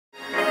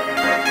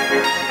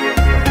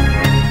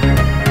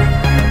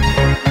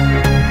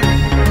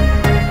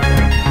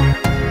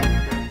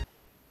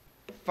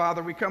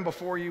Father, we come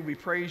before you, we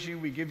praise you,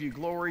 we give you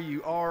glory.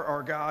 You are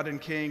our God and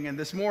King. And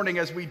this morning,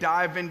 as we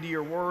dive into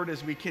your word,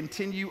 as we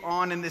continue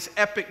on in this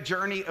epic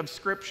journey of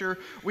Scripture,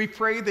 we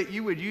pray that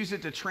you would use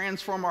it to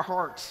transform our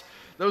hearts.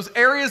 Those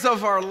areas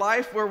of our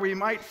life where we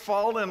might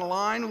fall in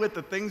line with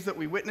the things that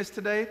we witnessed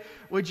today,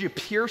 would you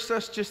pierce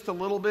us just a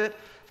little bit?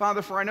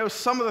 Father, for I know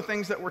some of the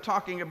things that we're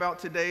talking about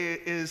today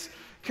is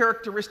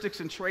characteristics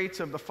and traits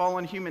of the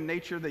fallen human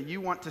nature that you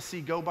want to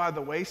see go by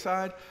the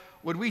wayside.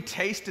 Would we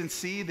taste and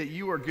see that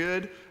you are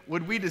good?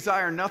 Would we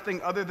desire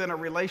nothing other than a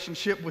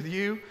relationship with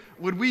you?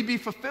 Would we be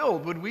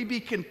fulfilled? Would we be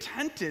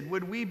contented?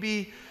 Would we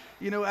be,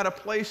 at a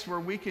place where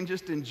we can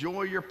just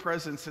enjoy your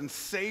presence and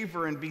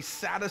savor and be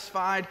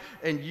satisfied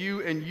in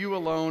you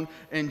alone?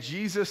 In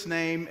Jesus'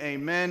 name,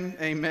 amen,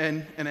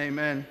 amen, and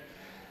amen.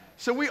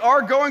 So we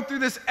are going through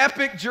this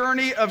epic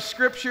journey of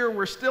Scripture.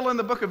 We're still in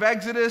the book of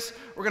Exodus.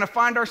 We're going to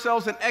find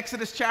ourselves in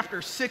Exodus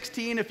chapter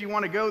 16 if you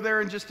want to go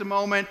there in just a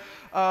moment.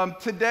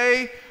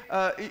 Today,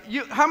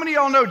 how many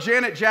of y'all know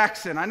Janet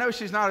Jackson? I know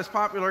she's not as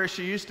popular as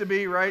she used to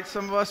be, right?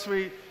 Some of us,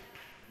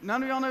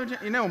 none of y'all know,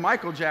 you know who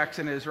Michael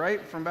Jackson is, right?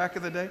 From back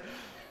in the day.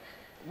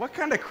 What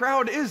kind of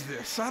crowd is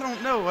this? I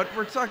don't know.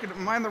 We're talking,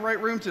 am I in the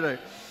right room today?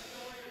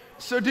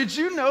 So did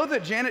you know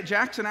that Janet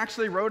Jackson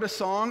actually wrote a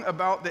song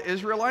about the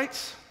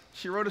Israelites?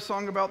 She wrote a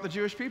song about the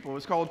Jewish people. It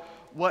was called,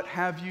 "What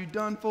Have You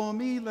Done For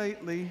Me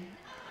Lately?"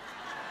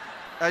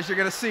 As you're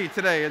going to see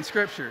today in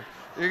Scripture.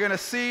 You're going to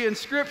see in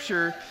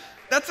Scripture,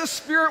 that's a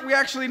spirit we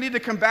actually need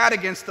to combat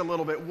against a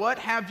little bit. What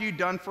have you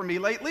done for me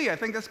lately? I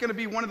think that's going to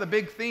be one of the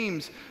big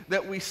themes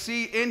that we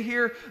see in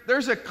here.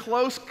 There's a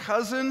close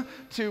cousin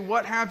to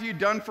what have you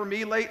done for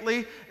me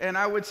lately, and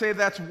I would say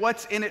that's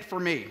what's in it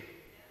for me.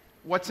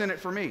 What's in it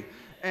for me?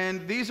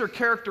 And these are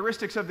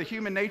characteristics of the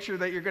human nature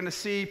that you're going to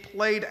see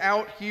played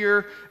out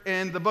here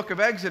in the book of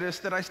Exodus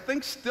that I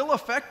think still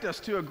affect us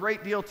to a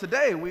great deal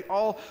today. We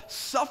all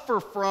suffer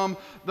from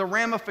the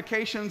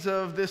ramifications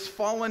of this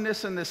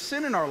fallenness and this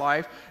sin in our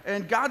life,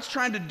 and God's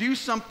trying to do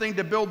something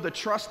to build the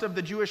trust of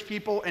the Jewish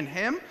people in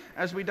Him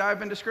as we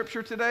dive into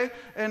Scripture today,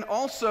 and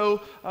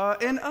also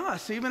in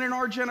us, even in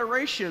our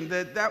generation,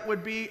 that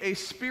would be a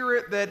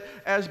spirit that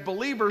as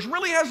believers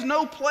really has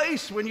no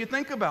place when you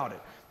think about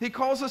it. He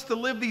calls us to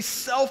live these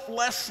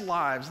selfless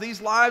lives,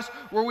 these lives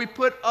where we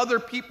put other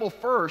people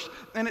first,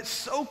 and it's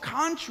so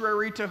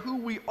contrary to who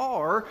we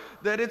are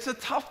that it's a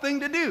tough thing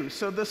to do.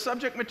 So the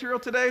subject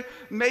material today,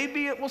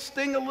 maybe it will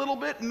sting a little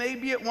bit,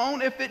 maybe it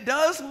won't. If it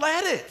does,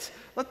 let it.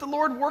 Let the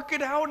Lord work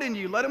it out in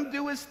you. Let Him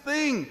do His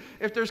thing.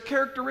 If there's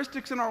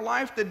characteristics in our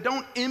life that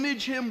don't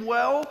image Him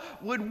well,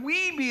 would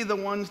we be the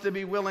ones to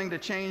be willing to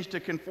change to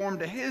conform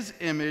to His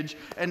image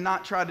and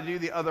not try to do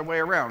the other way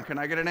around? Can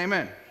I get an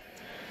amen?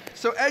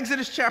 So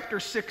Exodus chapter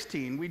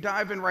 16, we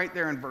dive in right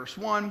there in verse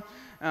 1.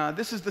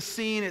 This is the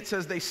scene. It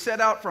says, they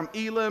set out from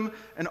Elim,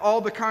 and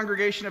all the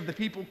congregation of the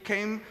people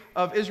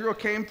of Israel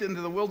came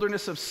into the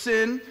wilderness of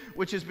Sin,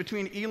 which is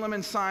between Elim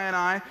and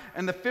Sinai,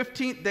 and the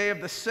 15th day of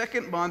the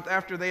second month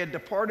after they had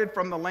departed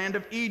from the land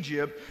of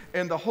Egypt.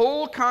 And the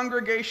whole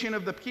congregation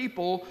of the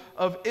people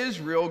of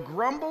Israel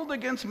grumbled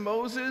against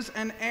Moses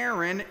and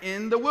Aaron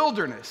in the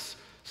wilderness.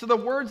 So the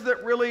words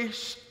that really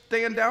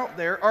stand out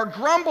there are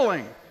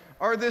grumbling,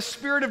 or this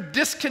spirit of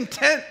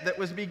discontent that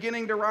was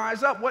beginning to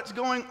rise up. What's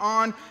going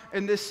on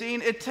in this scene?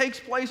 It takes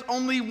place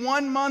only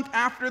 1 month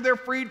after they're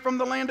freed from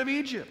the land of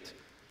Egypt.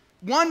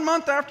 1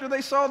 month after they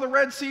saw the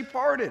Red Sea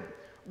parted.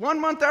 1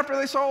 month after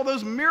they saw all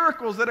those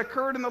miracles that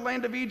occurred in the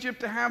land of Egypt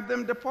to have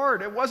them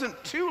depart. It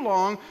wasn't too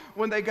long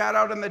when they got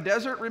out in the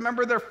desert.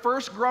 Remember, their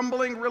first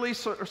grumbling really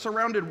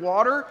surrounded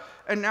water,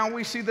 and now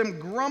we see them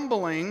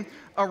grumbling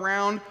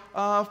around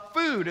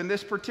food in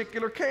this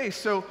particular case.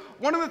 So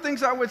one of the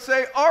things I would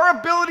say, our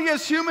ability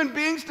as human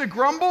beings to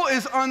grumble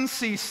is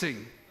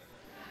unceasing.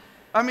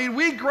 I mean,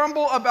 we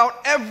grumble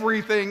about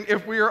everything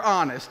if we are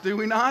honest, do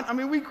we not? I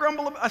mean, we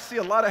grumble. I see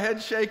a lot of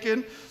heads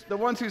shaking. The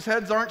ones whose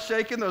heads aren't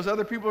shaking, those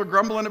other people are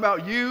grumbling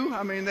about you.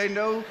 I mean, they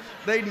know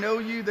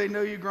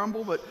you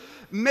grumble. But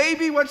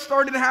maybe what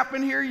started to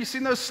happen here, you've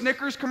seen those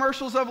Snickers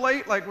commercials of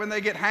late, like when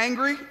they get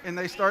hangry and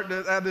they start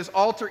to have this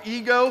alter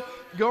ego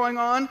going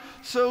on.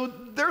 So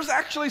there's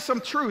actually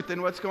some truth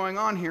in what's going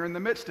on here in the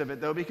midst of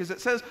it, though, because it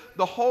says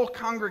the whole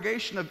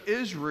congregation of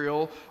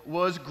Israel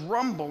was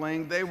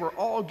grumbling. They were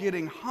all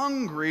getting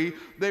hungry.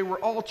 They were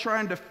all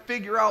trying to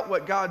figure out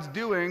what God's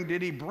doing.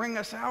 Did He bring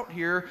us out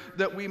here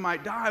that we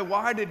might die?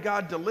 Why did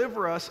God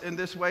deliver us in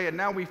this way? And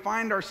now we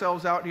find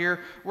ourselves out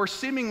here where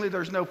seemingly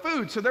there's no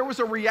food. So there was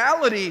a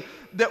reality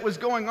that was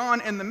going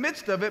on in the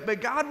midst of it, but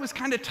God was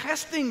kind of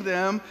testing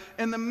them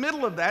in the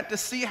middle of that to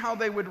see how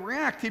they would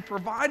react. He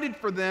provided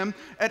for them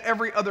at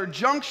every other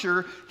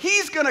juncture.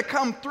 He's going to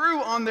come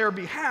through on their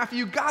behalf.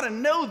 You got to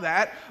know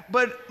that,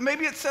 but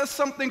maybe it says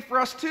something for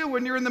us too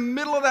when you're in the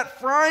middle of that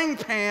frying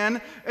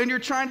pan and you're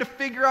trying to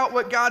figure out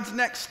what God's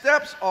next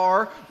steps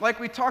are, like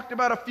we talked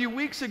about a few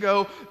weeks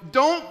ago.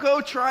 Don't go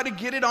try to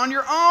get it on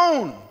your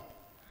own.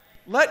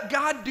 Let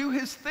God do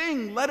His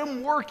thing. Let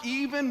Him work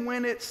even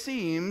when it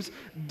seems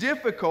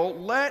difficult.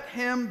 Let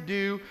Him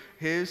do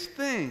His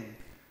thing.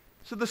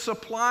 So the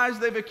supplies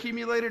they've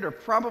accumulated are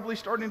probably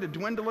starting to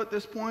dwindle at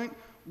this point.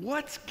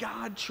 What's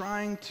God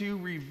trying to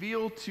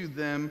reveal to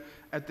them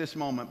at this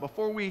moment?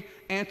 Before we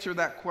answer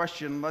that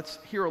question, let's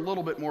hear a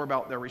little bit more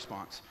about their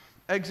response.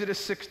 Exodus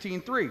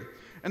 16:3.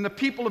 And the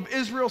people of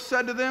Israel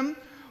said to them,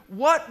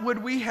 "What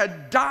would we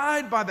had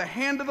died by the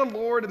hand of the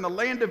Lord in the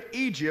land of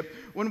Egypt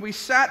when we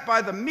sat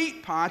by the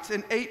meat pots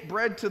and ate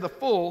bread to the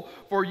full,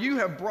 for you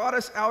have brought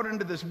us out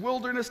into this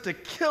wilderness to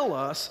kill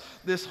us,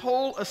 this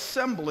whole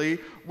assembly,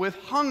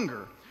 with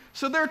hunger."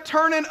 So they're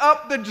turning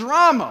up the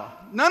drama.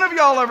 None of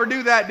y'all ever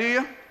do that, do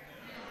you?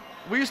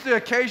 We used to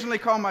occasionally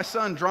call my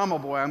son Drama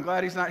Boy. I'm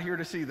glad he's not here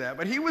to see that.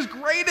 But he was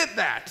great at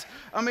that.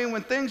 I mean,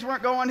 when things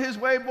weren't going his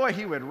way, boy,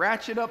 he would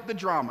ratchet up the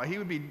drama. He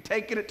would be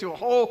taking it to a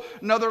whole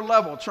nother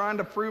level, trying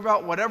to prove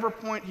out whatever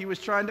point he was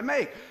trying to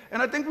make.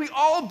 And I think we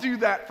all do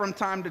that from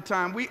time to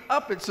time. We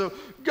up it. So,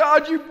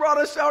 God, you brought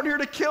us out here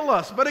to kill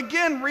us. But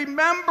again,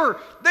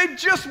 remember, they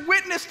just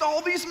witnessed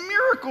all these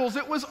miracles.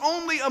 It was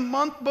only a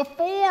month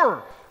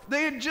before.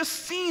 They had just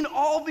seen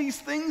all these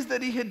things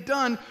that he had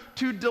done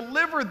to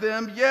deliver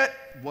them,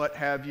 yet, what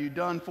have you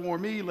done for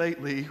me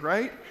lately,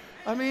 right?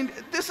 I mean,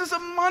 this is a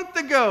month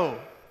ago.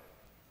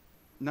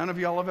 None of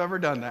y'all have ever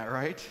done that,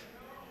 right?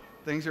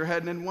 Things are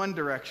heading in one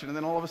direction, and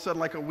then all of a sudden,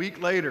 like a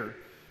week later,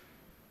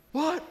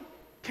 what?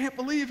 Can't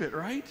believe it,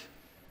 right?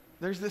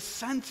 There's this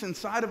sense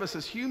inside of us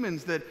as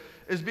humans that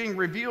is being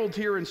revealed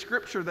here in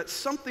Scripture that's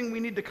something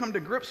we need to come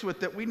to grips with,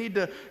 that we need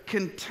to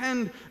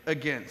contend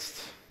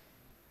against.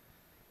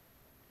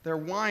 They're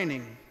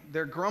whining,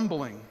 they're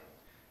grumbling.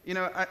 You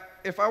know,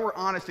 if I were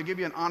honest, to give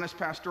you an honest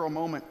pastoral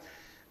moment,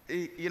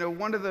 you know,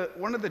 one of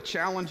the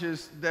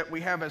challenges that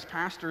we have as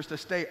pastors to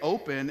stay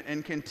open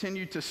and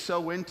continue to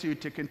sow into,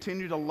 to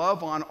continue to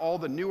love on all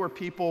the newer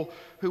people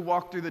who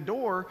walk through the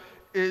door,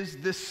 is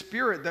this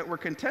spirit that we're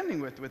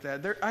contending with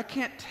that. I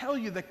can't tell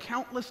you the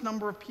countless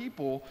number of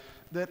people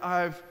that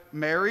I've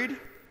married,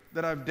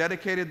 that I've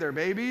dedicated their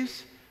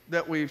babies,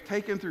 that we've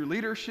taken through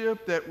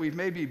leadership, that we've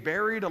maybe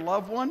buried a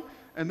loved one,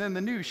 and then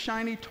the new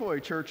shiny toy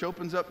church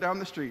opens up down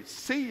the street.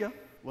 See ya.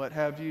 What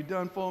have you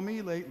done for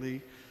me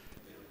lately?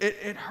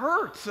 It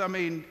hurts. I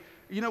mean,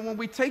 you know, when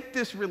we take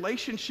this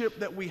relationship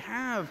that we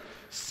have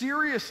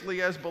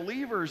seriously as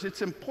believers,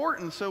 it's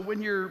important. So when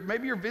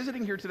maybe you're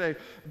visiting here today,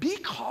 be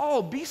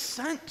called, be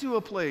sent to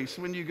a place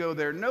when you go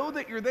there. Know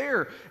that you're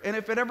there. And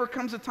if it ever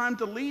comes a time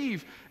to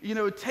leave, you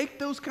know, take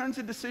those kinds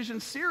of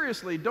decisions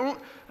seriously. Don't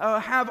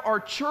have our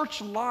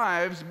church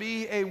lives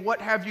be a what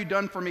have you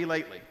done for me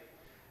lately.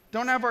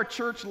 Don't have our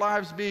church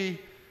lives be,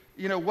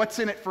 you know, what's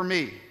in it for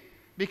me?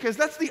 Because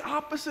that's the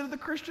opposite of the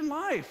Christian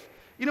life.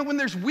 You know, when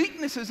there's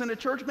weaknesses in a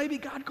church, maybe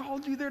God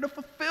called you there to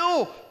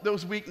fulfill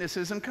those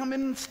weaknesses and come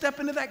in and step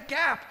into that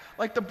gap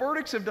like the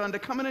Burdicks have done, to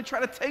come in and try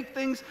to take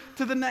things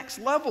to the next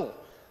level.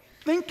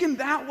 Think in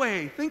that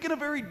way. Think in a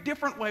very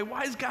different way.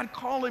 Why is God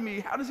calling me?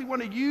 How does he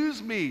want to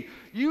use me?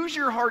 Use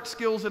your heart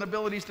skills and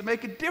abilities to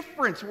make a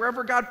difference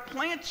wherever God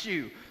plants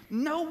you.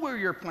 Know where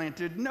you're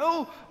planted.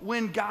 Know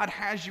when God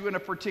has you in a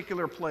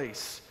particular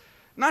place.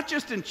 Not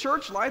just in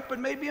church life, but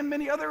maybe in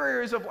many other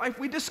areas of life.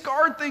 We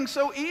discard things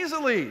so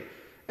easily.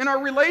 In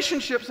our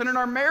relationships and in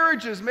our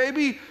marriages,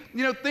 maybe,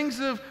 you know, things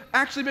have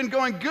actually been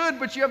going good,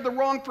 but you have the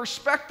wrong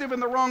perspective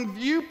and the wrong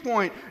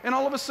viewpoint. And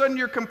all of a sudden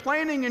you're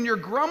complaining and you're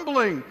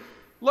grumbling.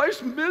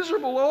 Life's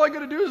miserable. All I got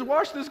to do is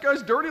wash this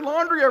guy's dirty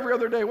laundry every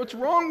other day. What's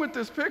wrong with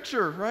this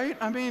picture, right?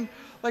 I mean,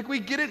 like, we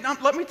get it. Now,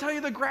 let me tell you,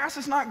 the grass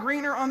is not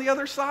greener on the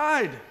other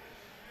side.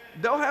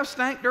 They'll have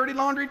stank, dirty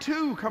laundry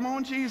too. Come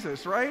on,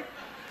 Jesus, right?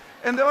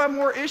 And they'll have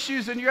more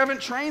issues and you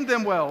haven't trained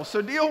them well.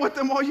 So deal with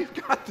them while you've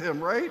got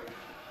them, right?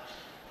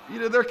 You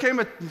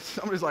know,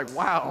 somebody's like,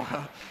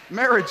 wow,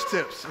 marriage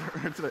tips.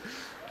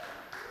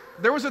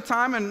 There was a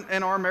time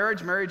in our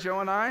marriage, Mary Jo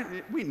and I,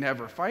 we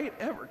never fight,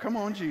 ever. Come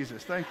on,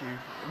 Jesus, thank you.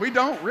 We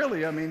don't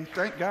really, I mean,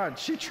 thank God.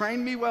 She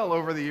trained me well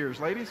over the years.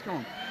 Ladies, come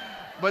on.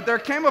 But there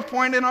came a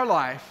point in our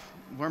life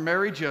where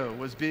Mary Jo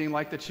was being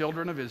like the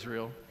children of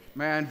Israel.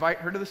 May I invite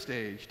her to the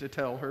stage to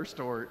tell her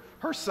story,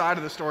 her side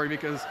of the story,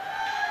 because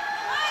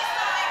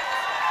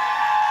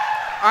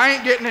I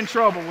ain't getting in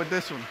trouble with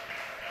this one.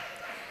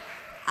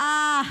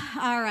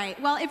 All right.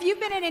 Well, if you've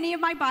been in any of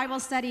my Bible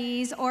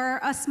studies or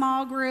a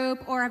small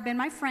group or have been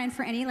my friend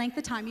for any length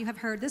of time, you have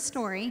heard this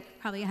story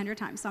probably 100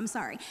 times, so I'm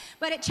sorry.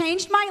 But it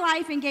changed my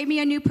life and gave me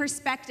a new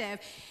perspective,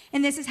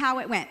 and this is how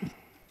it went.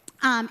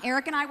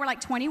 Eric and I were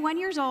like 21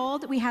 years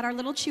old. We had our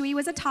little Chewy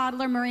was a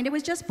toddler. Miranda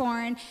was just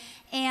born.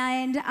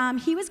 And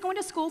he was going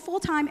to school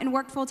full-time and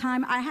worked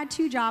full-time. I had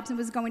 2 jobs and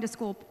was going to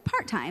school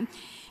part-time.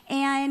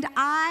 And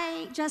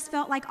I just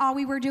felt like all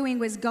we were doing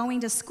was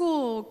going to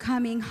school,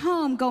 coming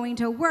home, going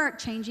to work,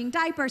 changing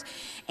diapers.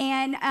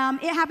 And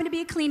it happened to be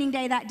a cleaning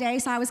day that day,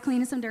 so I was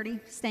cleaning some dirty,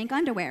 stank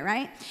underwear,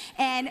 right?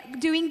 And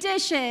doing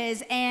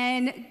dishes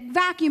and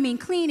vacuuming,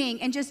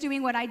 cleaning, and just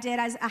doing what I did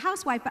as a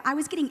housewife. But I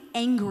was getting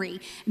angry,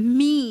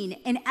 mean,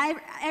 and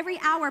every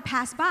hour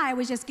passed by, I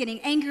was just getting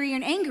angrier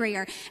and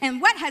angrier.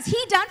 And what has he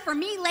done for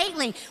me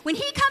lately? When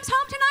he comes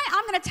home tonight,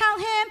 I'm going to tell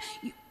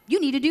him, you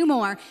need to do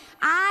more.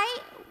 I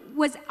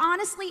was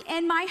honestly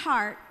in my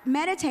heart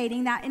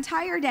meditating that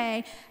entire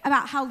day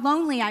about how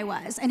lonely I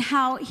was and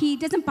how he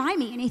doesn't buy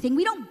me anything.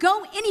 We don't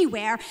go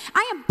anywhere.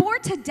 I am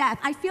bored to death.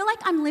 I feel like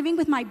I'm living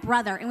with my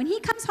brother. And when he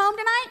comes home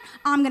tonight,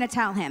 I'm going to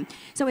tell him.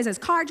 So as his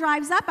car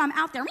drives up, I'm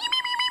out there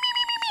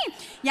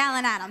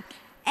yelling at him.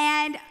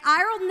 And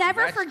I will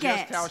never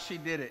forget. That's just how she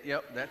did it.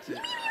 Yep, that's it.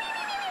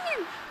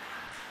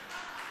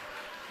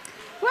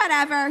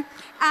 Whatever.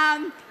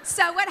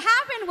 So what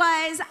happened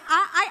was,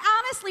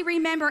 I honestly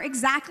remember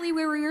exactly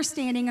where we were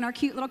standing in our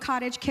cute little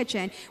cottage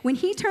kitchen when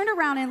he turned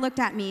around and looked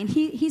at me and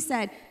he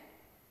said,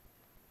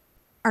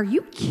 "Are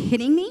you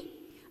kidding me?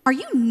 Are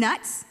you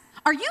nuts?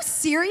 Are you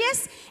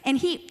serious?" And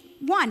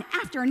one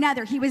after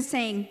another, he was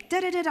saying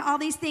da-da-da-da, all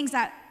these things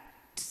that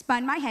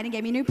spun my head and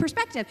gave me a new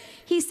perspective.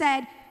 He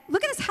said,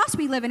 "Look at this house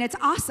we live in. It's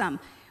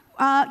awesome.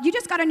 You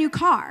just got a new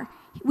car.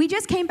 We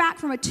just came back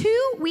from a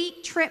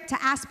 2-week trip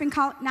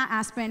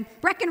to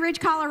Breckenridge,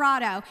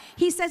 Colorado."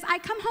 He says, "I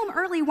come home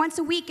early once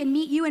a week and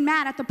meet you and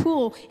Matt at the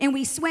pool, and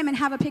we swim and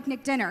have a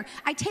picnic dinner.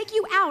 I take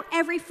you out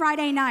every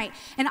Friday night."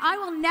 And I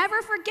will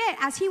never forget,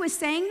 as he was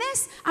saying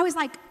this, I was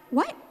like,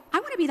 what? I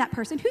want to be that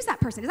person. Who's that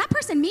person? Is that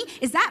person me?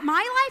 Is that my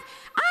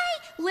life?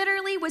 I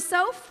literally was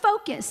so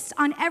focused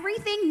on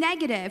everything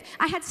negative.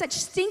 I had such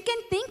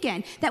stinking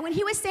thinking that when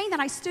he was saying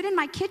that, I stood in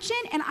my kitchen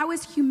and I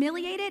was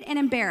humiliated and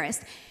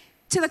embarrassed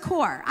to the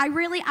core. I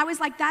was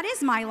like, that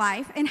is my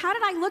life. And how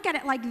did I look at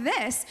it like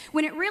this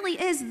when it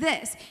really is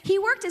this? He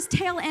worked his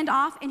tail end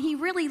off and he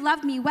really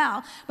loved me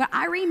well. But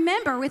I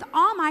remember with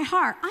all my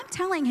heart, I'm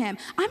telling him,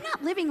 I'm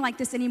not living like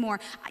this anymore.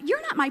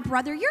 You're not my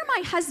brother, you're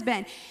my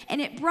husband. And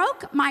it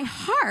broke my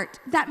heart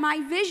that my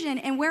vision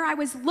and where I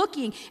was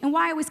looking and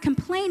why I was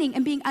complaining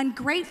and being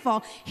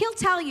ungrateful. He'll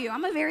tell you,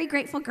 I'm a very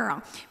grateful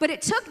girl. But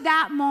it took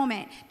that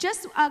moment.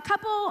 Just a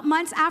couple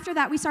months after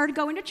that, we started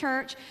going to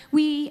church.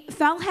 We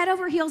fell head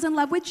over heels in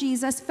love with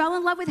Jesus, fell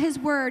in love with his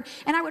word,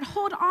 and I would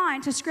hold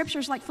on to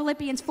scriptures like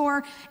Philippians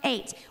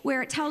 4:8,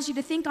 where it tells you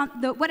to think on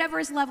whatever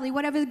is lovely,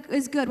 whatever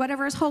is good,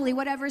 whatever is holy,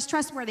 whatever is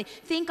trustworthy.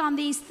 Think on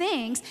these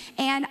things.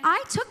 And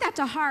I took that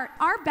to heart.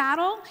 Our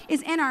battle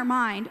is in our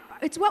mind.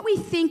 It's what we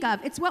think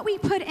of. It's what we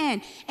put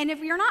in. And if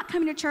you're not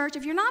coming to church,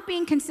 if you're not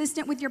being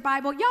consistent with your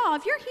Bible, y'all,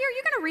 if you're here,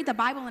 you're going to read the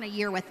Bible in a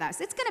year with us.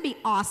 It's going to be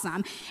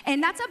awesome.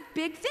 And that's a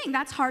big thing.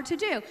 That's hard to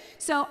do.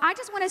 So I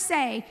just want to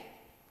say,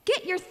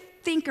 get your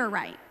thinker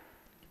right.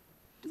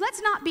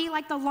 Let's not be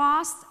like the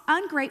lost,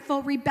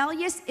 ungrateful,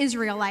 rebellious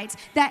Israelites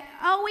that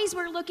always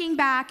were looking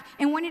back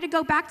and wanted to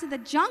go back to the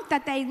junk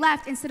that they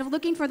left instead of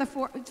looking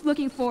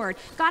forward.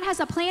 God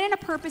has a plan and a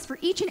purpose for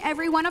each and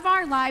every one of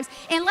our lives,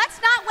 and let's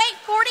not wait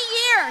 40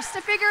 years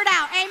to figure it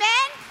out.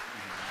 Amen?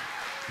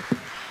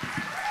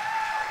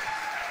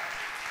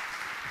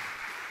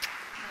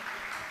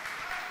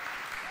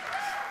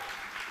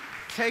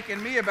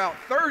 Taken me about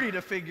 30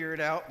 to figure it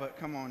out, but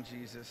come on,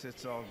 Jesus,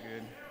 it's all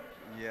good.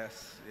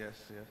 Yes.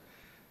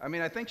 I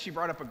mean, I think she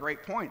brought up a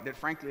great point that,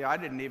 frankly, I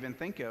didn't even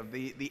think of.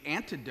 The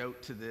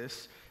antidote to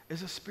this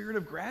is a spirit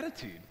of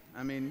gratitude.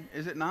 I mean,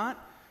 is it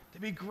not? To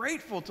be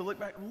grateful, to look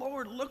back,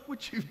 Lord, look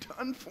what you've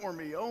done for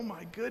me. Oh,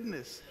 my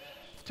goodness.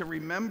 To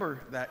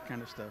remember that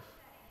kind of stuff.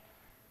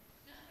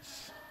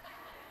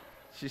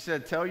 She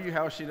said, tell you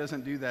how she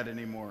doesn't do that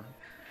anymore.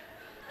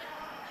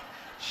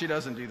 She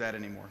doesn't do that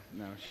anymore.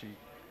 No,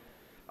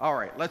 All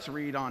right, let's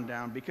read on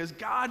down, because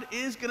God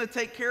is going to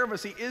take care of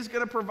us. He is going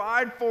to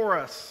provide for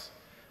us.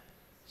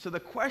 So the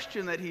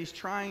question that he's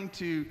trying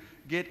to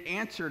get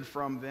answered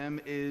from them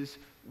is,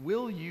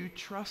 will you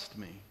trust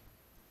me?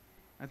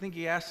 I think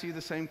he asks you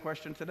the same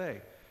question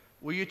today.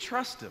 Will you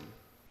trust him?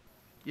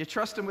 You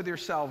trust him with your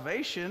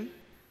salvation.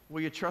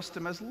 Will you trust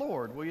him as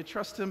Lord? Will you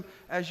trust him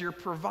as your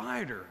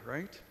provider,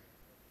 right?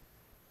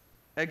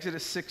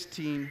 Exodus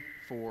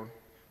 16:4.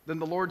 Then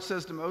the Lord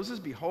says to Moses,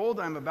 behold,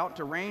 I am about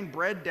to rain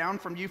bread down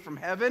from you from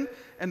heaven,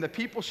 and the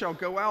people shall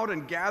go out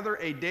and gather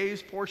a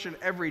day's portion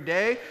every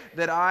day,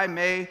 that I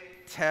may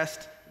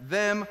test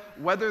them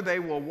whether they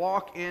will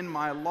walk in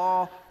my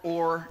law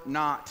or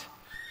not.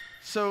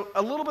 So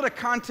a little bit of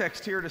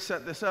context here to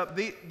set this up.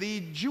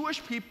 The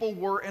Jewish people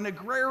were an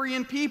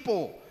agrarian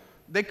people.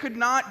 They could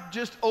not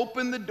just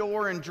open the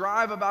door and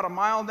drive about a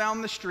mile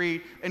down the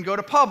street and go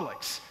to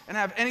Publix and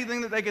have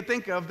anything that they could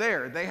think of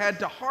there. They had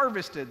to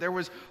harvest it. There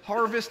was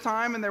harvest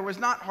time and there was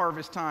not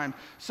harvest time.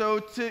 So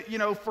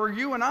for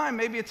you and I,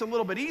 maybe it's a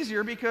little bit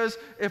easier, because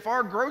if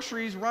our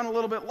groceries run a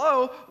little bit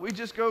low, we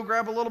just go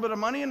grab a little bit of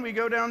money and we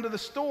go down to the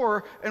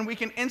store and we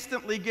can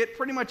instantly get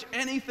pretty much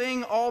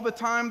anything all the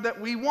time that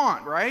we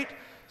want, right?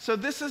 So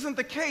this isn't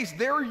the case.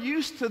 They're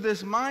used to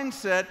this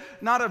mindset,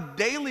 not of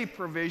daily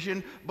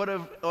provision, but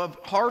of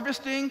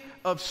harvesting,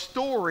 of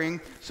storing.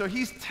 So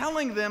he's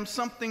telling them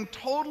something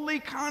totally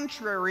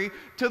contrary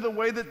to the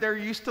way that they're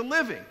used to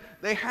living.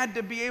 They had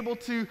to be able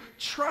to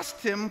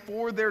trust him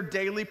for their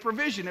daily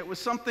provision. It was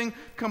something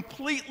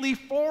completely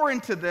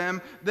foreign to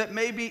them that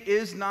maybe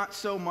is not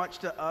so much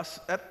to us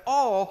at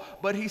all.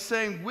 But he's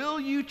saying, will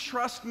you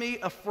trust me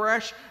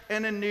afresh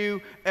and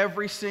anew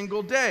every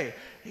single day?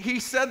 he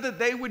said that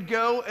they would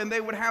go and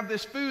they would have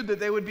this food that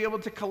they would be able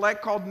to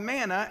collect called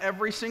manna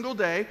every single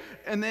day.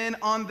 And then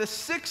on the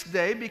sixth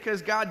day,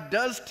 because God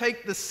does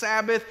take the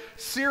Sabbath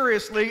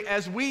seriously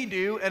as we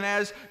do and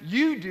as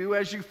you do,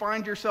 as you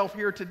find yourself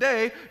here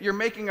today, you're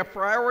making a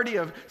priority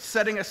of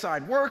setting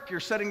aside work, you're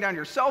setting down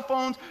your cell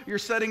phones, you're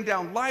setting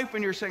down life,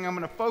 and you're saying, I'm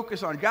going to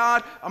focus on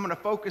God, I'm going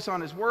to focus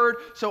on His Word.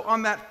 So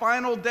on that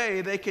final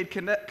day, they could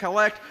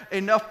collect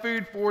enough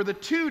food for the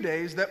 2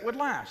 days that would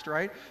last,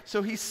 right?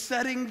 So he's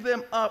setting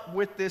them up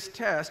with this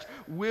test.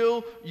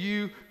 Will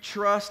you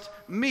trust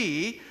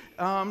me?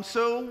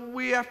 So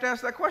we have to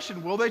ask that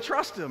question. Will they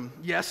trust him?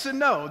 Yes and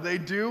no. They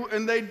do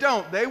and they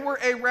don't. They were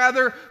a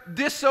rather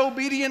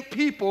disobedient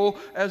people,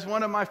 as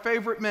one of my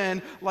favorite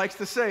men likes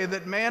to say,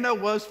 that manna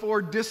was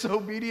for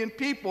disobedient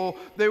people.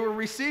 They were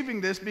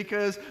receiving this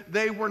because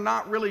they were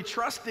not really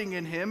trusting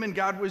in him, and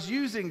God was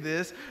using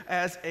this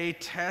as a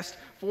test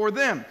for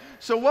them.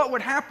 So what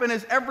would happen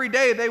is every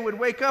day they would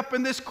wake up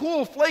and this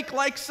cool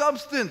flake-like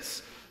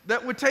substance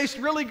that would taste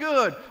really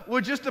good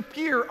would just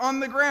appear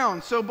on the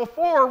ground. So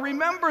before,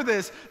 remember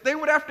this, they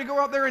would have to go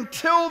out there and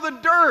till the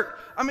dirt.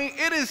 I mean,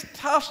 it is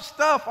tough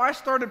stuff. I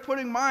started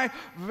putting my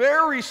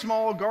very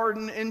small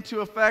garden into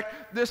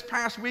effect this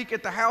past week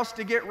at the house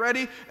to get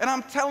ready, and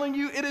I'm telling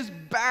you, it is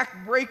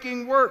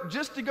back-breaking work.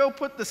 Just to go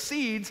put the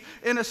seeds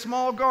in a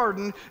small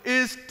garden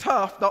is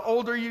tough. The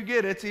older you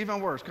get, it's even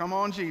worse. Come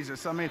on,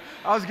 Jesus. I mean,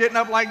 I was getting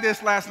up like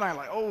this last night,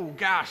 like, oh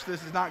gosh,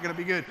 this is not going to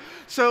be good.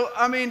 So,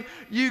 I mean,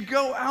 you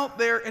go out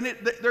there, and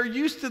they're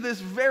used to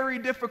this very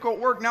difficult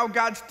work. Now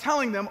God's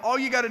telling them, all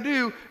you got to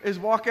do is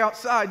walk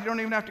outside. You don't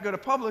even have to go to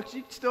Publix.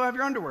 You still have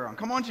your underwear on.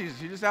 Come on, Jesus.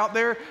 You're just out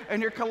there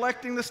and you're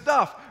collecting the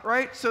stuff,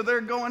 right? So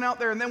they're going out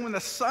there, and then when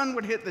the sun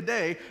would hit the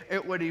day,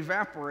 it would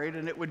evaporate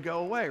and it would go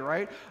away,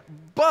 right?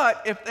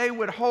 But if they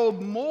would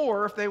hold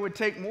more, if they would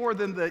take more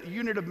than the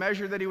unit of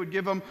measure that he would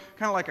give them,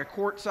 kind of like a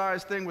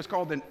quart-sized thing was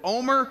called an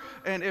omer,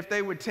 and if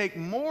they would take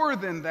more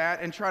than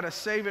that and try to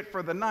save it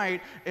for the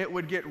night, it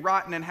would get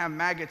rotten and have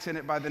maggots in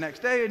it by the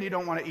next day, and you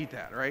don't want to eat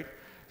that, right?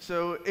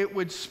 So it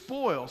would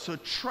spoil. So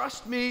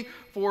trust me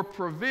for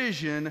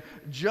provision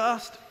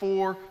just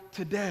for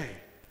today.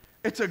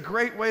 It's a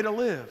great way to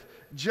live,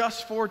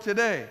 just for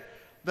today.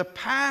 The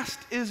past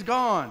is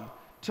gone.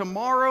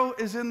 Tomorrow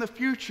is in the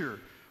future.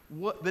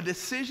 The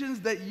decisions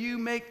that you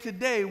make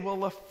today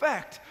will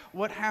affect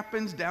what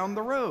happens down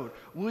the road.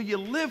 Will you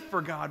live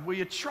for God? Will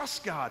you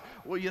trust God?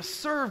 Will you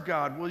serve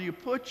God? Will you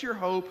put your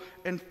hope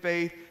and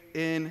faith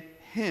in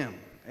Him?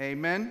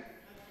 Amen.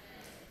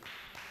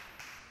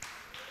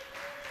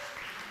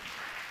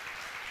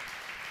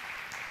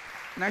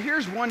 Now,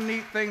 here's one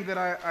neat thing that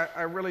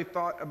I really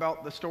thought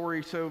about the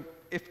story. So,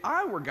 if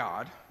I were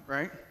God,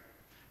 right?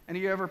 And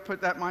you ever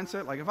put that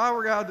mindset? Like, if I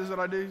were God, this is what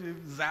I do.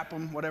 Zap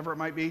them, whatever it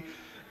might be.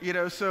 You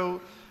know, so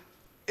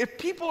if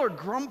people are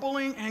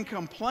grumbling and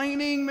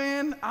complaining,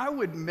 man, I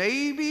would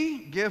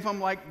maybe give them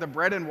like the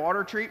bread and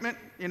water treatment,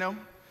 you know?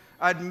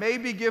 I'd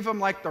maybe give them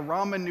like the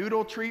ramen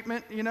noodle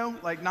treatment, you know?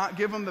 Like, not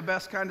give them the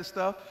best kind of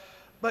stuff.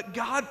 But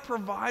God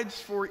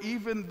provides for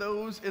even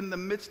those in the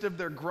midst of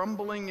their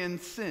grumbling and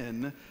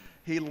sin.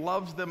 He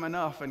loves them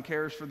enough and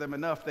cares for them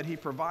enough that He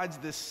provides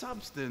this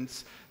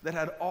substance that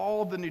had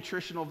all the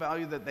nutritional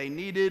value that they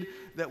needed,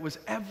 that was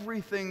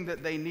everything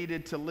that they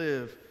needed to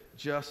live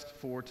just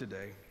for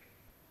today.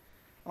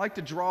 I like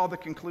to draw the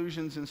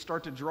conclusions and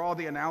start to draw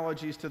the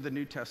analogies to the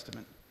New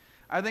Testament.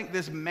 I think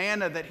this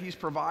manna that He's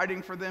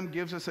providing for them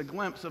gives us a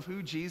glimpse of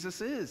who Jesus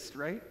is,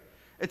 right?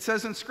 It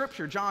says in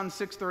Scripture, John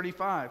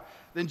 6:35,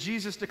 then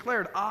Jesus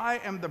declared,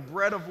 I am the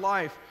bread of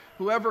life.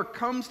 Whoever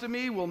comes to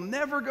me will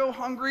never go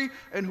hungry,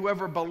 and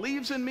whoever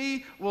believes in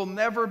me will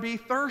never be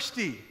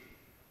thirsty.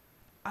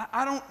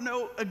 I don't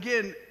know,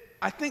 again,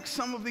 I think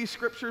some of these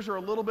scriptures are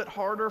a little bit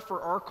harder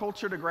for our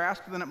culture to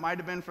grasp than it might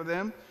have been for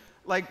them.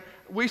 Like,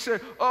 we say,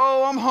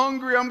 oh, I'm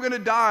hungry, I'm going to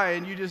die,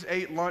 and you just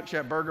ate lunch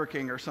at Burger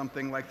King or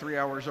something like 3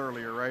 hours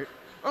earlier, right?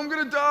 I'm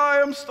going to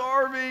die, I'm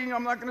starving,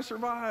 I'm not going to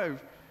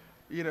survive.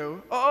 You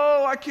know,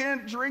 oh, I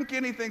can't drink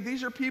anything.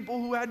 These are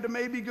people who had to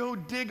maybe go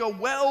dig a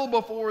well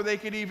before they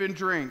could even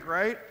drink,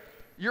 right?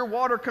 Your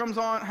water comes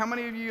on. How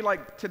many of you,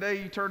 like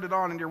today, you turned it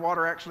on and your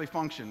water actually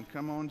functioned?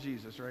 Come on,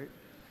 Jesus, right?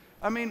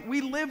 I mean,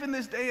 we live in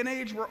this day and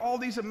age where all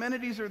these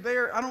amenities are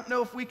there. I don't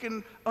know if we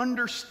can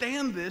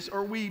understand this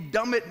or we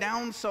dumb it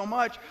down so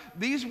much.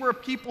 These were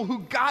people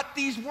who got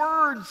these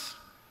words.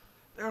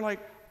 They're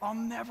like, I'll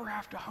never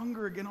have to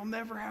hunger again. I'll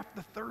never have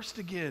to thirst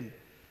again.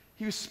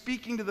 He was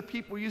speaking to the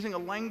people using a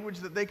language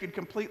that they could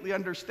completely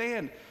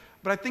understand.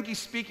 But I think He's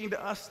speaking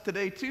to us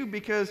today too,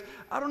 because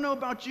I don't know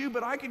about you,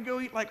 but I could go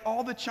eat like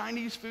all the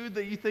Chinese food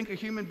that you think a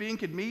human being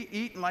could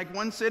eat in like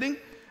one sitting.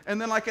 And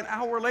then like an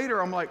hour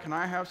later, I'm like, can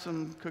I have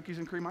some cookies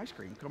and cream ice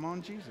cream? Come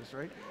on, Jesus,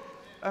 right?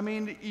 I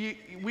mean,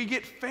 we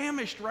get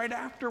famished right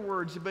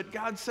afterwards, but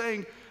God's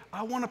saying,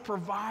 I want to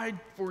provide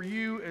for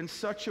you in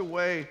such a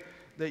way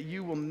that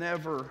you will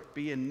never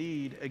be in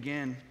need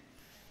again.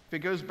 If it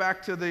goes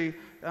back to the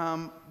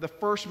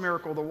first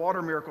miracle, the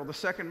water miracle, the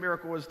second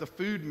miracle is the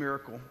food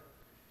miracle.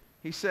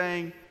 He's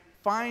saying,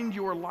 Find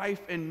your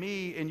life in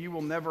me, and you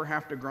will never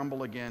have to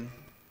grumble again.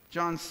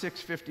 John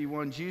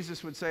 6:51,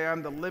 Jesus would say,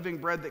 I'm the living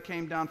bread that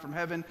came down from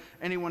heaven.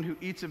 Anyone who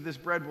eats of this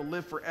bread will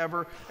live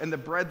forever, and the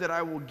bread that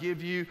I will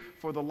give you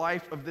for the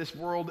life of this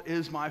world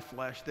is my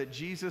flesh. That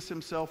Jesus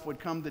himself would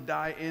come to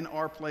die in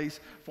our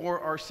place for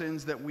our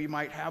sins that we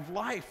might have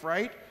life,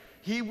 right?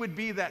 He would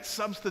be that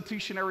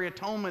substitutionary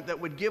atonement that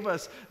would give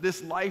us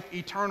this life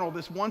eternal,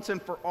 this once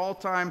and for all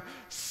time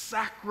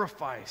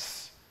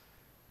sacrifice.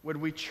 Would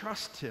we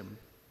trust him?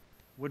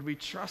 Would we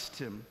trust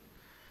him?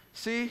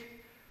 See,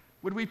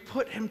 would we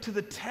put him to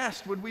the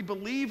test? Would we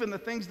believe in the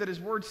things that his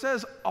word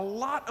says? A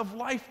lot of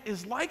life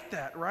is like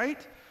that,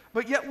 right?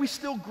 But yet we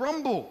still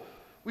grumble.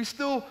 We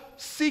still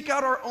seek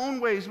out our own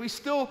ways. We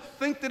still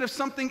think that if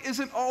something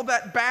isn't all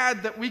that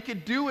bad, that we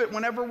could do it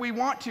whenever we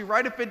want to,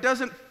 right? If it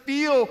doesn't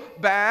feel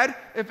bad,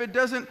 if it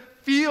doesn't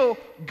feel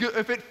good,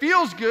 if it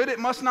feels good, it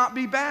must not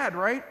be bad,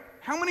 right?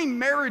 How many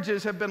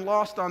marriages have been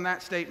lost on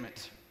that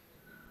statement?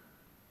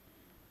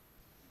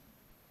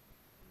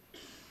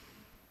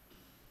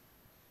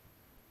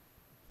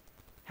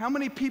 How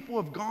many people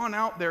have gone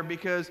out there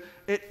because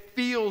it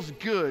feels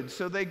good?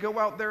 So they go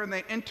out there and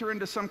they enter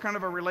into some kind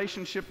of a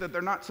relationship that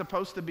they're not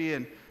supposed to be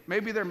in.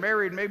 Maybe they're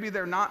married, maybe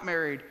they're not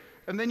married.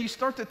 And then you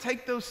start to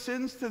take those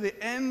sins to the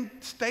end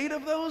state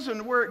of those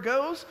and where it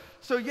goes.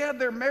 So yeah,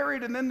 they're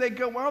married, and then they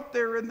go out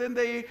there and then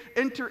they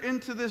enter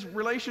into this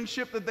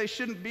relationship that they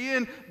shouldn't be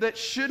in, that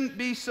shouldn't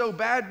be so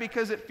bad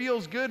because it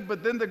feels good,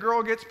 but then the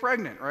girl gets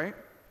pregnant, right?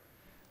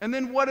 And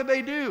then what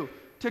do?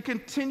 To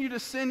continue to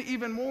sin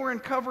even more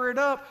and cover it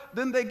up,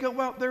 then they go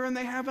out there and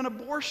they have an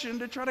abortion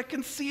to try to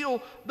conceal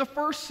the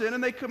first sin,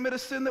 and they commit a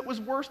sin that was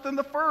worse than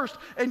the first.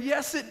 And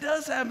yes, it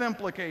does have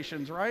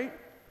implications, right?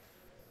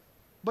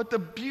 But the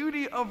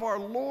beauty of our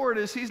Lord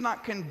is he's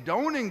not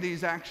condoning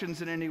these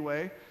actions in any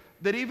way,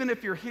 that even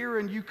if you're here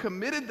and you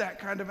committed that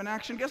kind of an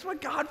action, guess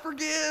what? God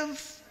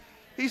forgives.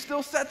 He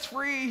still sets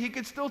free. He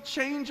could still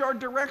change our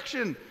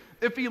direction.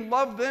 If he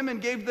loved them and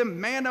gave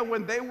them manna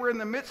when they were in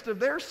the midst of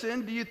their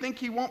sin, do you think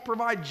he won't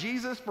provide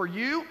Jesus for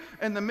you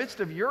in the midst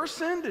of your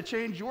sin to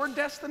change your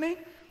destiny?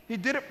 He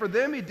did it for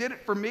them. He did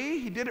it for me.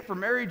 He did it for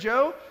Mary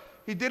Jo.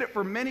 He did it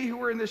for many who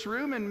are in this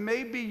room, and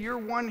maybe you're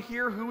one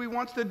here who he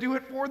wants to do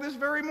it for this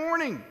very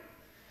morning.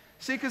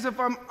 See, because if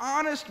I'm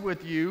honest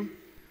with you,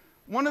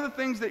 one of the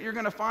things that you're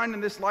going to find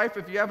in this life,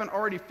 if you haven't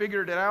already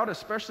figured it out,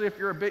 especially if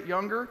you're a bit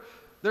younger,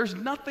 there's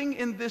nothing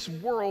in this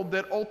world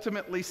that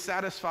ultimately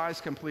satisfies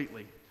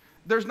completely.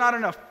 There's not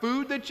enough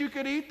food that you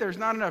could eat. There's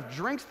not enough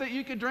drinks that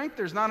you could drink.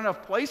 There's not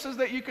enough places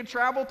that you could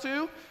travel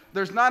to.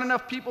 There's not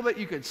enough people that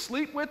you could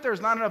sleep with.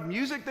 There's not enough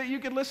music that you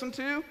could listen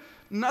to.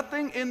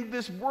 Nothing in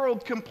this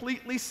world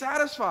completely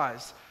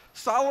satisfies.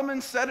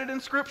 Solomon said it in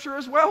Scripture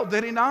as well,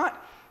 did he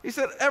not? He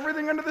said,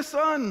 everything under the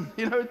sun,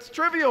 it's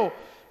trivial.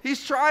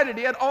 He's tried it.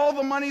 He had all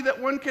the money that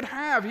one could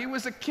have. He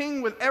was a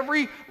king with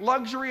every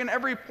luxury and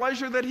every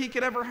pleasure that he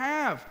could ever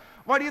have.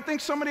 Why do you think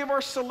so many of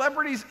our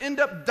celebrities end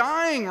up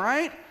dying,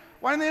 right?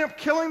 Why do they end up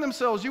killing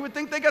themselves? You would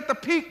think they got the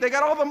peak. They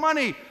got all the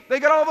money.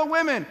 They got all the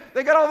women.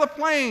 They got all the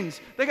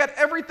planes. They got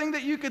everything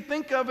that you could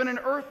think of in an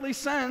earthly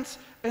sense,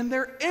 and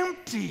they're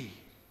empty.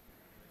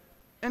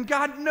 And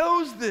God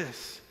knows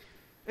this.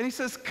 And he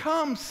says,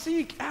 come,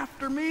 seek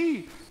after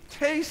me.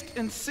 Taste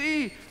and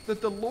see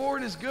that the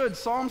Lord is good.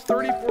 Psalms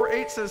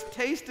 34:8 says,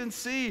 taste and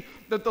see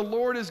that the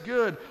Lord is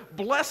good.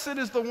 Blessed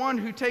is the one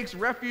who takes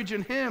refuge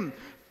in him.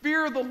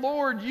 Fear the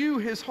Lord, you,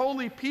 his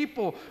holy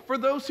people. For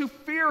those who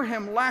fear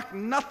him lack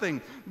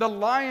nothing. The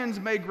lions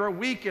may grow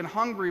weak and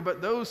hungry,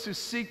 but those who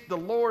seek the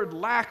Lord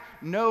lack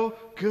no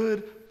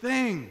good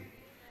thing.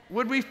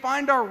 Would we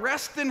find our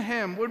rest in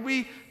him? Would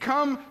we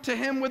come to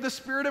him with a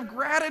spirit of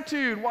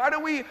gratitude? Why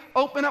do we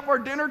open up our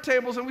dinner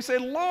tables and we say,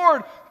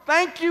 Lord,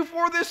 thank you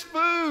for this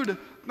food.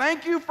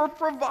 Thank you for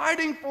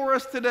providing for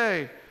us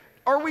today.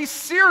 Are we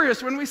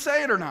serious when we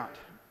say it or not?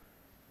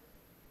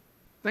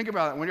 Think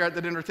about it. When you're at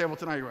the dinner table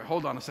tonight, you're like,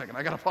 hold on a second.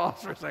 I got to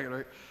pause for a second.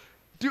 Right?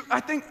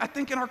 I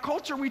think in our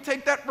culture, we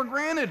take that for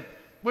granted.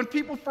 When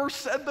people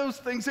first said those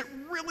things, it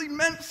really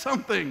meant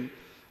something.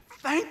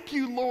 Thank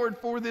you, Lord,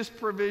 for this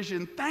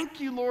provision. Thank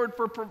you, Lord,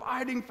 for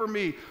providing for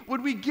me.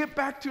 Would we get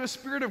back to a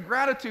spirit of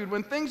gratitude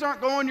when things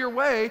aren't going your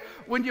way,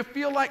 when you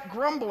feel like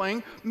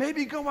grumbling,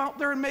 maybe go out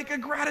there and make a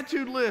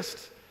gratitude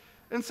list.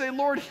 And say,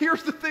 Lord,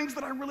 here's the things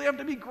that I really have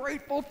to be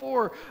grateful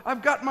for.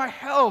 I've got my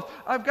health.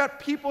 I've got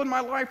people in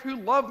my life who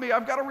love me.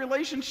 I've got a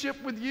relationship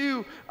with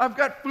you. I've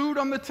got food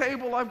on the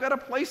table. I've got a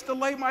place to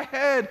lay my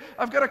head.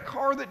 I've got a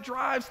car that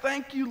drives.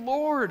 Thank you,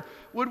 Lord.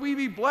 Would we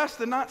be blessed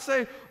and not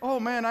say, oh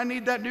man, I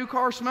need that new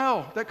car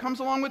smell that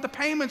comes along with the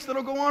payments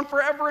that'll go on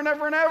forever and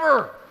ever and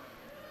ever.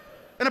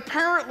 And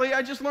apparently,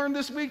 I just learned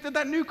this week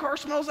that new car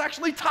smell is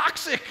actually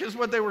toxic, is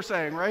what they were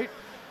saying, right?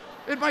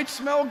 It might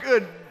smell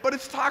good, but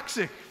it's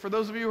toxic. For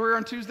those of you who are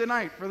on Tuesday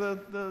night for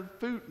the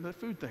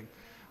food thing.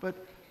 But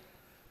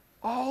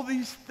all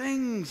these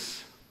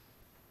things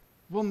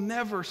will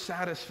never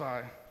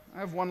satisfy. I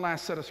have one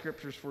last set of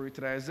scriptures for you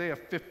today. Isaiah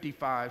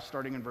 55,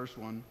 starting in verse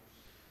 1.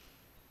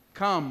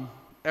 Come,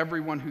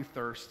 everyone who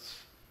thirsts,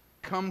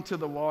 come to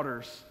the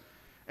waters.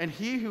 And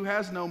he who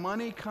has no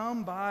money,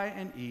 come buy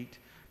and eat.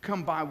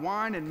 Come buy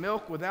wine and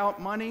milk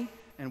without money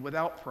and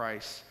without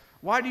price.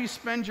 Why do you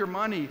spend your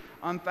money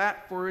on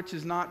that for which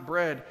is not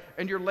bread,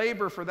 and your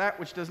labor for that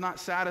which does not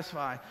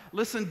satisfy?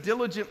 Listen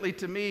diligently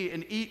to me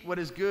and eat what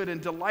is good, and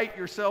delight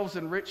yourselves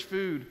in rich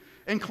food.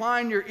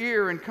 Incline your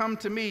ear and come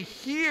to me.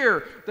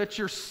 Hear that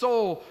your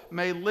soul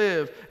may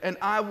live, and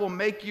I will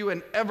make you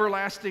an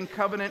everlasting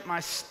covenant,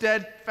 my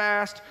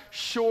steadfast,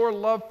 sure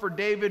love for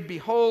David.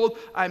 Behold,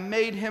 I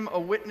made him a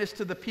witness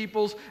to the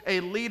peoples,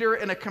 a leader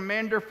and a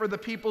commander for the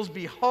peoples.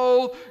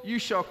 Behold, you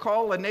shall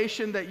call a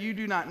nation that you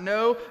do not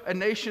know, a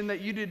nation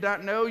that you did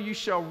not know. You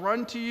shall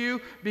run to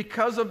you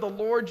because of the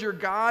Lord your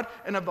God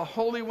and of the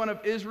Holy One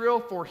of Israel,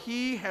 for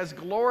he has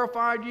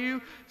glorified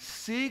you.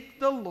 Seek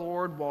the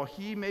Lord while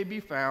he may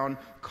be found.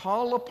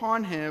 Call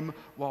upon him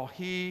while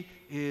he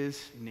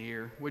is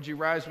near. Would you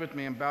rise with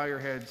me and bow your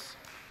heads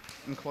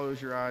and close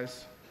your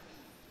eyes?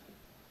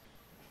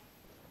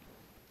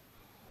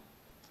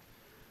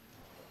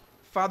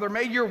 Father,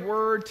 may your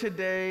word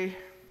today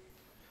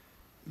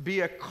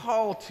be a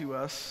call to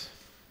us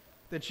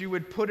that you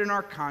would put in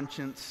our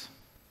conscience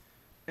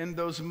in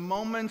those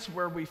moments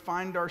where we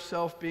find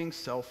ourselves being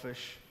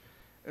selfish,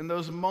 in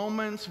those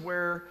moments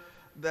where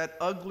that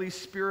ugly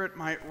spirit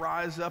might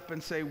rise up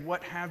and say,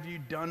 what have you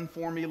done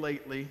for me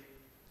lately?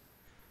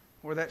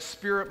 Or that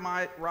spirit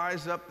might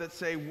rise up that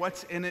say,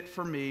 what's in it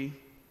for me?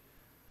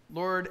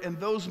 Lord, in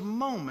those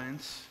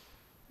moments,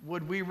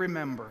 would we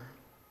remember?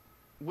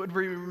 Would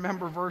we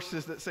remember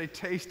verses that say,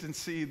 taste and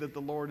see that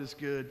the Lord is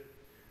good?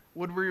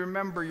 Would we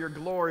remember your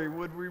glory?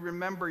 Would we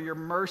remember your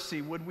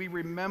mercy? Would we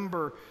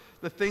remember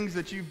the things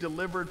that you've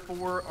delivered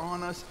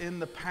on us in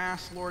the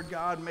past, Lord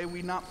God? May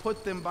we not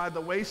put them by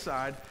the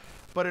wayside,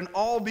 but in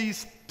all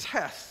these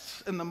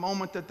tests, in the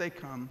moment that they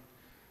come,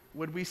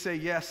 would we say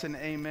yes and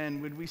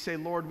amen? Would we say,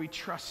 Lord, we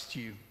trust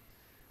you.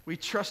 We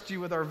trust you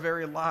with our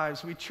very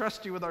lives. We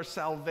trust you with our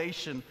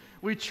salvation.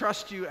 We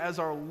trust you as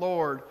our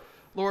Lord.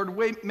 Lord,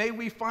 may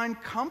we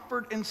find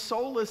comfort and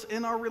solace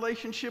in our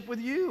relationship with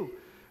you.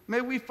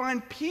 May we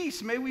find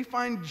peace. May we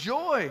find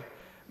joy.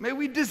 May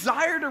we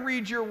desire to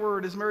read your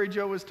word, as Mary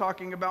Jo was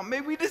talking about.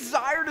 May we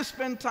desire to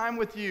spend time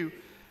with you.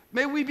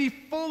 May we be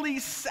fully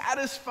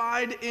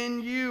satisfied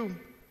in you.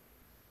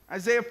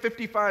 Isaiah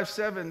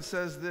 55:7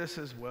 says this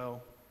as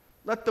well.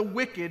 Let the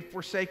wicked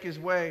forsake his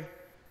way,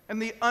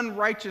 and the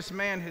unrighteous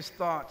man his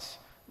thoughts.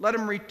 Let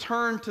him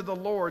return to the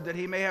Lord, that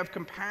he may have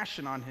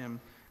compassion on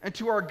him, and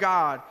to our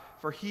God,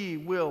 for he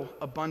will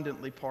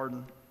abundantly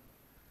pardon.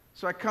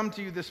 So I come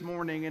to you this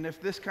morning, and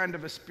if this kind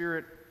of a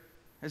spirit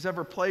has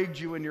ever plagued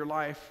you in your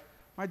life,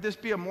 might this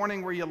be a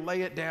morning where you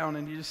lay it down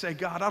and you just say,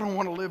 God, I don't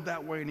want to live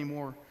that way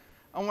anymore.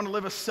 I want to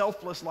live a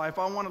selfless life.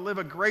 I want to live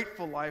a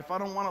grateful life. I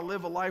don't want to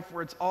live a life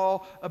where it's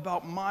all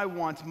about my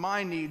wants,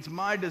 my needs,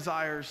 my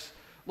desires.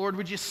 Lord,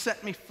 would you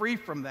set me free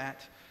from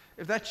that?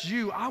 If that's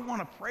you, I want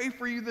to pray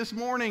for you this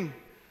morning.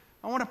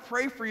 I want to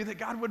pray for you that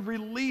God would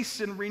release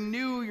and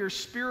renew your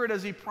spirit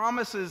as he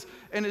promises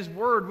in his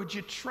word. Would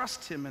you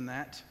trust him in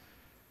that?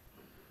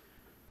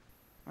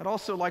 I'd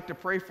also like to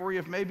pray for you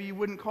if maybe you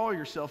wouldn't call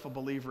yourself a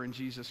believer in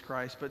Jesus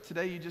Christ, but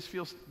today you just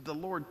feel the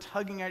Lord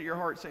tugging at your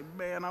heart, saying,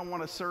 man, I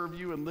want to serve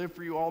you and live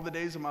for you all the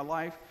days of my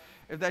life.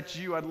 If that's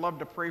you, I'd love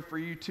to pray for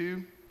you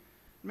too.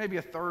 Maybe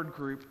a third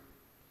group.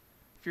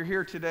 If you're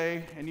here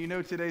today and you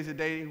know today's a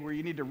day where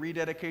you need to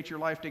rededicate your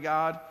life to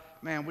God,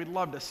 man, we'd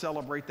love to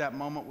celebrate that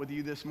moment with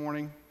you this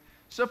morning.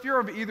 So if you're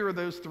of either of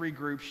those three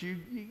groups,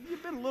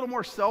 you've been a little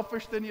more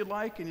selfish than you'd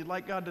like and you'd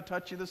like God to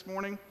touch you this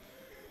morning,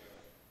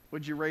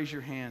 would you raise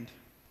your hand?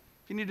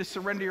 If you need to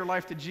surrender your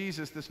life to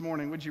Jesus this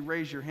morning, would you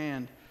raise your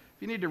hand?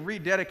 If you need to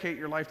rededicate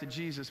your life to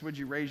Jesus, would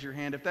you raise your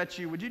hand? If that's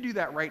you, would you do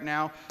that right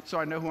now so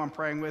I know who I'm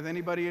praying with?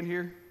 Anybody in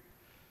here?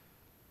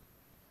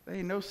 There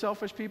ain't no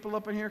selfish people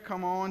up in here?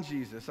 Come on,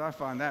 Jesus. I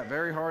find that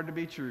very hard to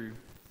be true.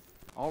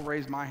 I'll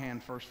raise my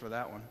hand first for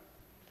that one.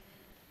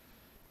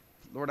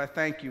 Lord, I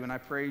thank you and I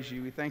praise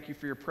you. We thank you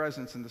for your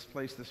presence in this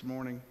place this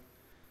morning.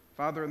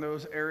 Father, in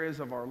those areas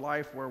of our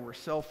life where we're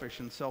selfish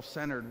and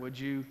self-centered, would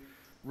you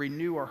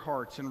renew our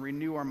hearts and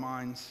renew our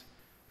minds?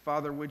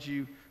 Father, would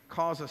you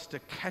cause us to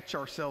catch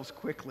ourselves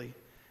quickly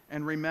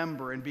and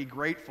remember and be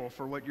grateful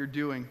for what you're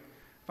doing?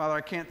 Father,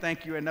 I can't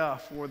thank you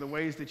enough for the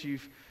ways that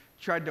you've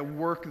tried to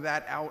work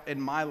that out in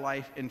my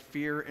life in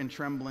fear and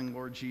trembling,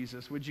 Lord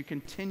Jesus. Would you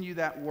continue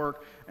that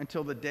work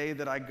until the day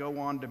that I go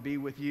on to be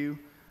with you?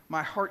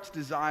 My heart's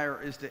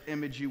desire is to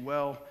image you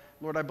well.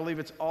 Lord, I believe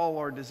it's all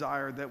our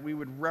desire that we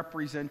would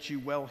represent you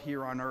well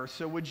here on earth.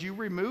 So would you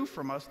remove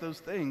from us those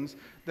things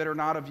that are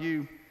not of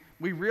you?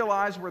 We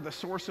realize where the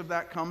source of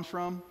that comes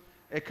from.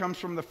 It comes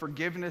from the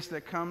forgiveness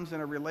that comes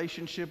in a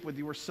relationship with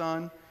your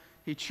Son.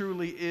 He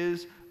truly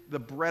is the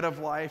bread of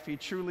life. He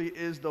truly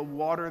is the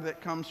water that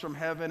comes from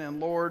heaven. And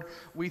Lord,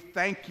 we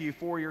thank you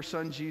for your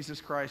Son,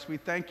 Jesus Christ. We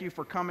thank you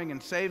for coming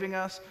and saving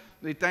us.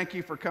 We thank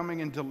you for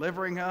coming and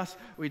delivering us.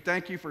 We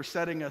thank you for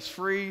setting us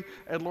free.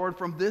 And Lord,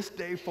 from this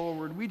day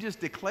forward, we just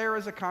declare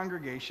as a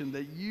congregation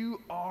that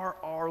you are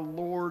our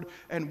Lord,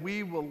 and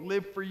we will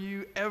live for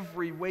you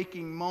every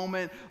waking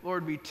moment.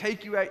 Lord, we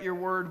take you at your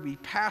word. We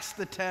pass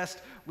the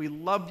test. We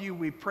love you.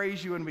 We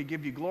praise you, and we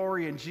give you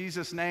glory in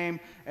Jesus' name.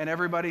 And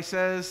everybody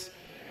says,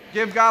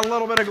 give God a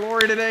little bit of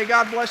glory today.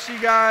 God bless you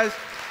guys.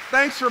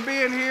 Thanks for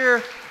being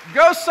here.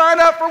 Go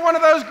sign up for one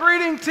of those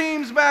greeting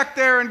teams back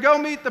there and go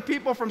meet the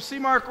people from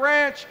Seamark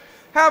Ranch.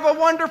 Have a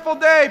wonderful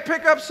day.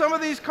 Pick up some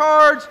of these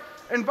cards,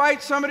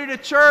 invite somebody to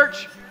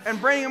church, and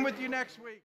bring them with you next week.